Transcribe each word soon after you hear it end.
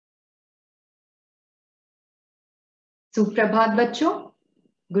सुप्रभात बच्चों,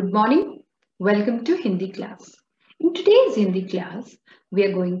 good morning. Welcome to Hindi class. In today's Hindi class, we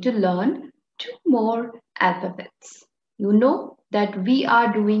are going to learn two more alphabets. You know that we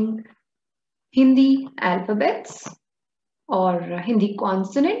are doing Hindi alphabets or Hindi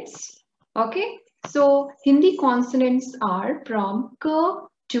consonants. Okay, so Hindi consonants are from K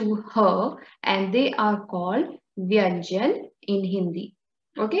to H and they are called Vyanjan in Hindi.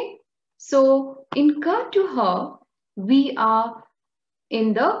 Okay, so in K to H, we are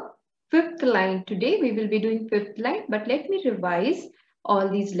in the fifth line. Today we will be doing fifth line, but let me revise all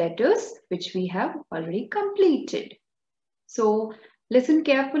these letters which we have already completed. So listen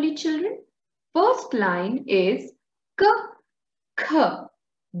carefully, children. First line is K, K,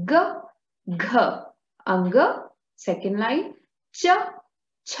 G, G, Anga. Second line Ch,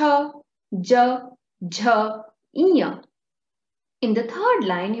 Ch, J, Jh, Inya. In the third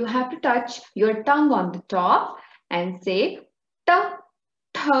line, you have to touch your tongue on the top and say T,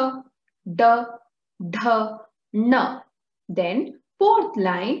 Th, D, Dh, N. Then fourth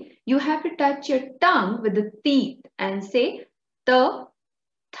line, you have to touch your tongue with the teeth and say T,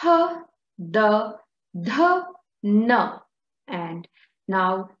 Th, D, Dh, N. And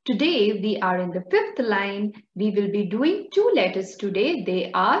now today we are in the fifth line. We will be doing two letters today.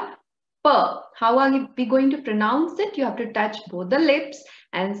 They are P. How are we going to pronounce it? You have to touch both the lips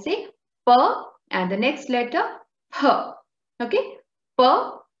and say P and the next letter P. Okay, P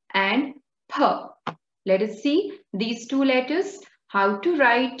and P. Let us see these two letters, how to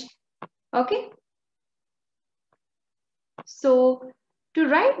write. Okay, so to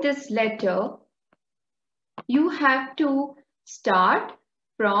write this letter, you have to start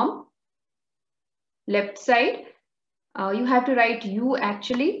from left side. You have to write U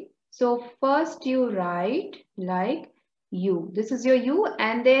actually. So first you write like U. This is your U,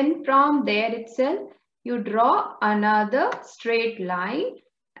 and then from there itself you draw another straight line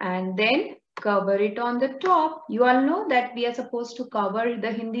and then cover it on the top. You all know that we are supposed to cover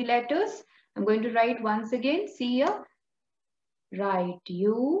the Hindi letters. I'm going to write once again. See here. Write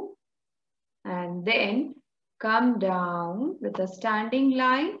U and then come down with a standing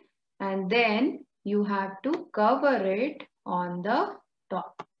line and then you have to cover it on the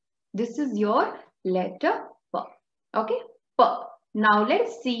top. This is your letter P. Okay, P. Now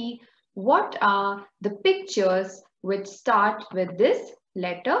let's see what are the pictures which start with this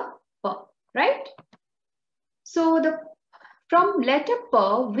letter P, right? So from letter P,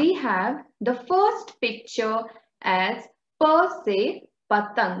 we have the first picture as P say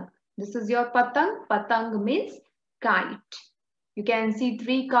patang. This is your patang. Patang means kite. You can see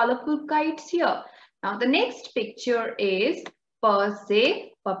three colorful kites here. Now the next picture is P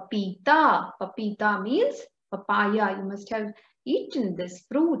say papita. Papita means papaya. You must have eaten this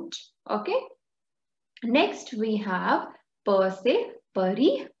fruit. Okay. Next we have P say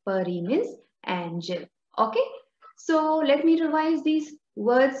pari. Pari means angel. Okay. So let me revise these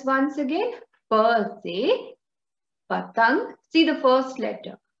words once again. P say patang. See the first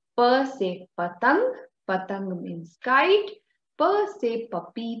letter. P say patang. Patang means kite. P say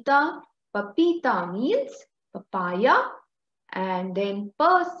papita. Papita means papaya. And then P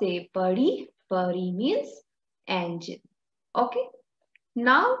say pari. Pari means angel. Okay.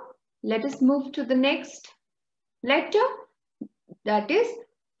 Now let us move to the next letter. That is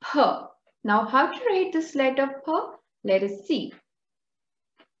P. Now how to write this letter P? Let us see.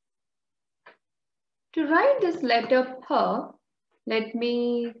 To write this letter P, let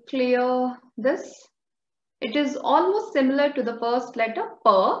me clear this. It is almost similar to the first letter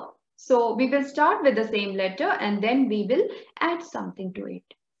P. So we will start with the same letter and then we will add something to it.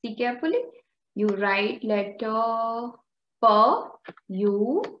 See carefully. You write letter P,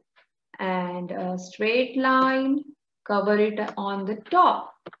 U, and a straight line. Cover it on the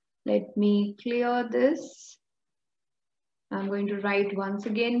top. Let me clear this. I'm going to write once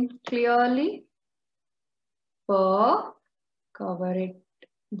again clearly. P, cover it,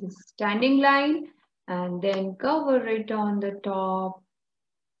 this standing line, and then cover it on the top.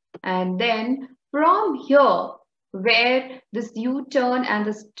 And then from here, where this U-turn and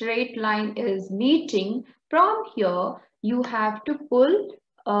the straight line is meeting, from here, you have to pull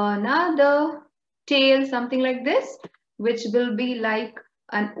another tail, something like this, which will be like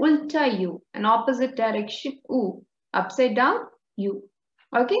an ulta U, an opposite direction U, upside down U.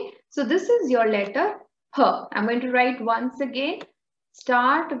 Okay, so this is your letter P. I'm going to write once again.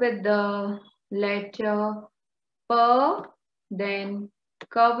 Start with the letter P, then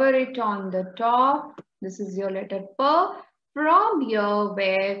cover it on the top. This is your letter P. From here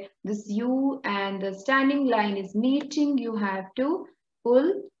where this U and the standing line is meeting, you have to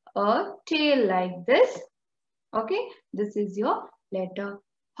pull a tail like this Okay, this is your letter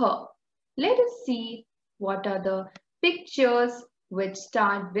H. Let us see what are the pictures which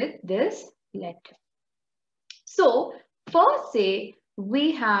start with this letter. So, first say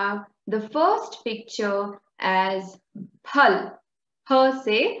we have the first picture as phal. H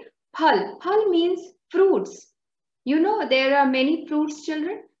say phal. Phal means fruits. You know there are many fruits,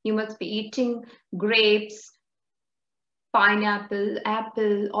 children. You must be eating grapes, pineapple,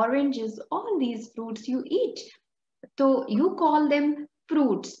 apple, oranges, all these fruits you eat. So you call them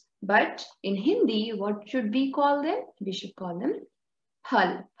fruits. But in Hindi, what should we call them? We should call them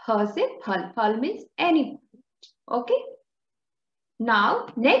phal. H say phal. Phal means any fruit. Okay. Now,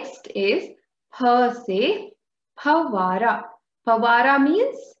 next is H say Phawara. Phawara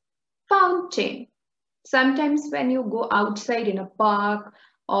means fountain. Sometimes when you go outside in a park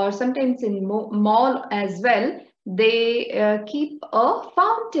or sometimes in mall as well, they keep a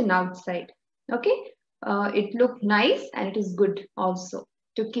fountain outside. Okay, it looks nice and it is good also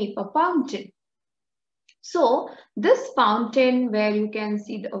to keep a fountain. So this fountain where you can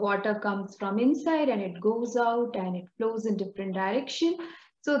see the water comes from inside and it goes out and it flows in different direction.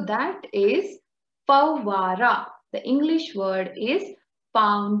 So that is Pawara. The English word is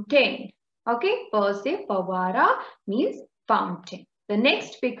fountain. Okay, per se Pawara means fountain. The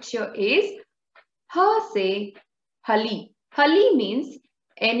next picture is se Hali. Hali means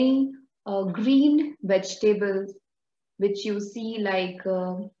any green vegetables which you see like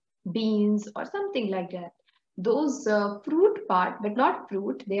beans or something like that. Those fruit part, but not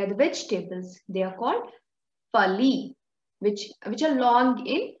fruit, they are the vegetables. They are called phali, which are long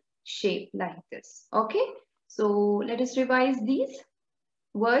in shape like this. Okay, so let us revise these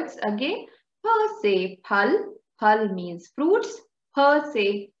words again. Her say phal, phal means fruits. Her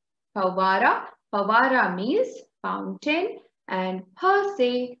say pawara, pawara means fountain. And her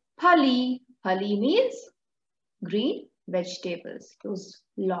say phali, phali means green vegetables, those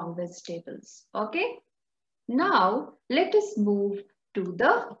long vegetables. Okay. Now let us move to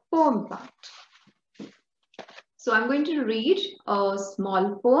the poem part. So I'm going to read a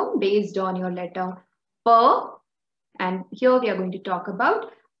small poem based on your letter P, and here we are going to talk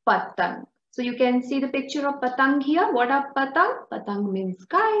about patang. So you can see the picture of patang here. What are patang? Patang means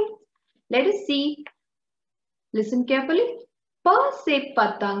kite. Let us see. Listen carefully. P se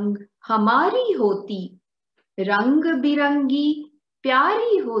patang hamari hoti, रंग बिरंगी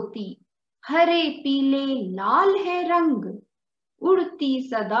प्यारी होती, हरे पीले लाल है रंग, उड़ती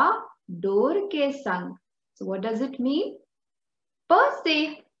सदा door के संग. So what does it mean? Per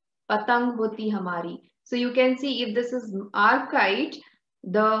se patang hoti hamari. So you can see if this is our kite,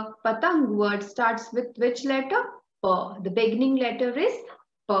 the patang word starts with which letter? Per. The beginning letter is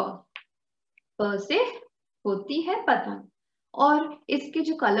per. Per se होती है पतंग. और इसके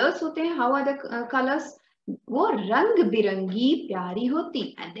जो colours होते हैं, how are the colors? वो रंग बिरंगी प्यारी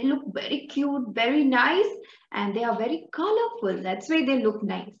होती, and they look very cute, very nice, and they are very colorful. That's why they look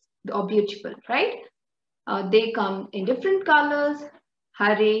nice or beautiful, right? They come in different colors.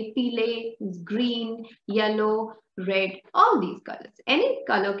 Hare, pile, green, yellow, red, all these colors. Any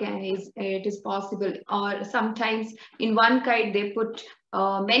color it is possible. Or sometimes in one kite they put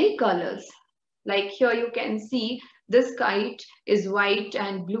many colors. Like here you can see this kite is white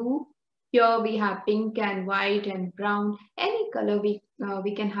and blue. Here we have pink and white and brown. Any color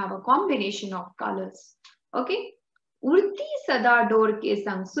we can have a combination of colors. Okay. Urti sada dor ke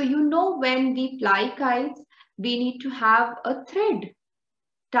sang. So you know when we fly kites, we need to have a thread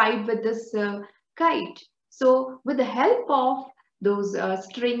tied with this kite. So with the help of those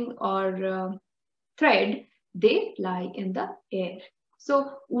string or thread, they fly in the air.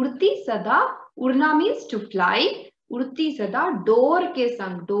 So urti sada, urna means to fly. Urti sada dor ke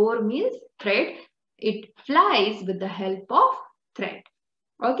sang. Dor means thread. It flies with the help of thread.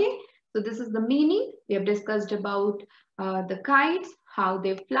 Okay. So this is the meaning. We have discussed about the kites, how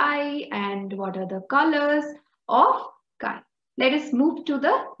they fly and what are the colors of kite. Let us move to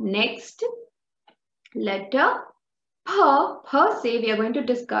the next letter. Per se, we are going to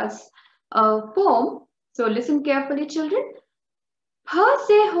discuss a poem. So listen carefully, children. Per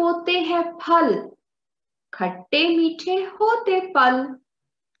se hote hai phal, खट्टे मीठे होते फल,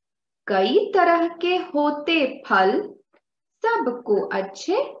 कई तरह के होते फल, सबको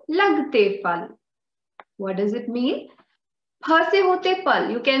अच्छे लगते फल. What does it mean? Her se hote pal.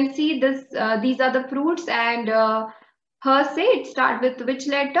 You can see this. These are the fruits, and her se it start with which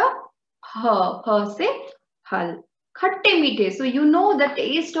letter? Her. Her se hal. Khatte meethe. So you know the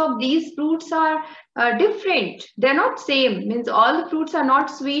taste of these fruits are different. They're not same. Means all the fruits are not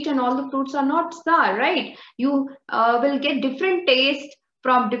sweet and all the fruits are not sour, right? You will get different taste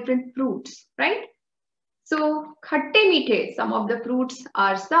from different fruits, right? So, khatte meethe, some of the fruits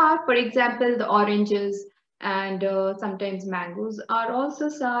are sour. For example, the oranges and sometimes mangoes are also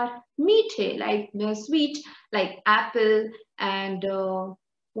sour. Meethe, like sweet, like apple and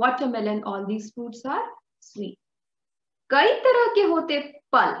watermelon, all these fruits are sweet. कई तरह के होते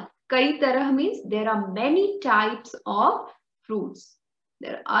फल. कई तरह means there are many types of fruits.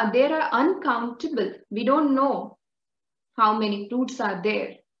 There are uncountable. We don't know how many fruits are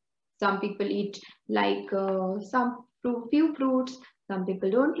there. Some people eat like few fruits. Some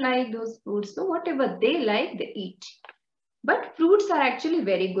people don't like those fruits. So whatever they like, they eat. But fruits are actually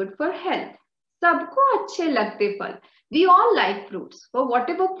very good for health. सबको अच्छे लगते फल. We all like fruits. For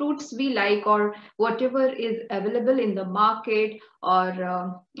whatever fruits we like or whatever is available in the market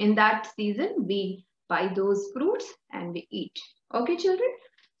or in that season, we buy those fruits and we eat. Okay, children?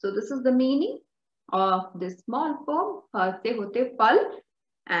 So this is the meaning of this small poem. फल से होते फल.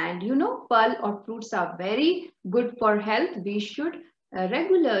 And you know, fal or fruits are very good for health. We should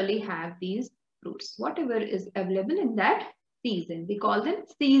regularly have these fruits, whatever is available in that season. We call them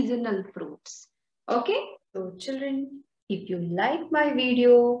seasonal fruits. Okay? So children, if you like my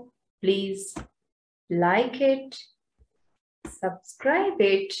video, please like it, subscribe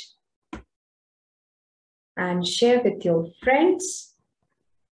it, and share with your friends.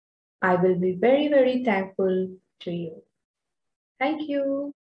 I will be very, very thankful to you. Thank you.